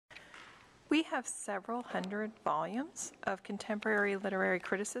We have several hundred volumes of contemporary literary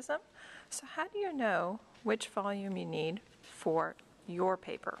criticism, so how do you know which volume you need for your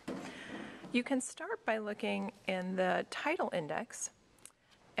paper? You can start by looking in the title index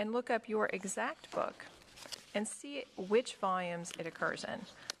and look up your exact book and see which volumes it occurs in.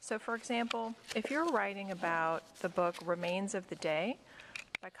 So for example, if you're writing about the book Remains of the Day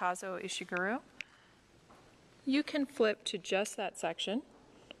by Kazuo Ishiguro, you can flip to just that section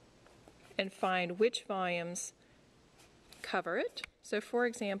and find which volumes cover it. So for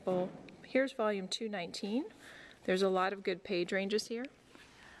example, here's volume 219. There's a lot of good page ranges here.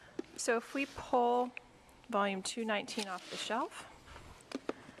 So if we pull volume 219 off the shelf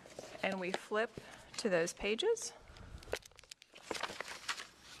and we flip to those pages,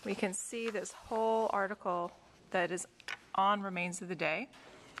 we can see this whole article that is on Remains of the Day.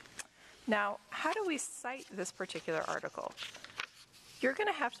 Now, how do we cite this particular article? You're going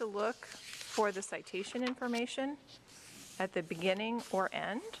to have to look for the citation information at the beginning or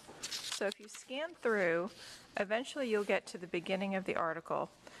end. So if you scan through, eventually you'll get to the beginning of the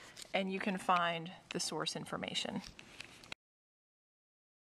article and you can find the source information.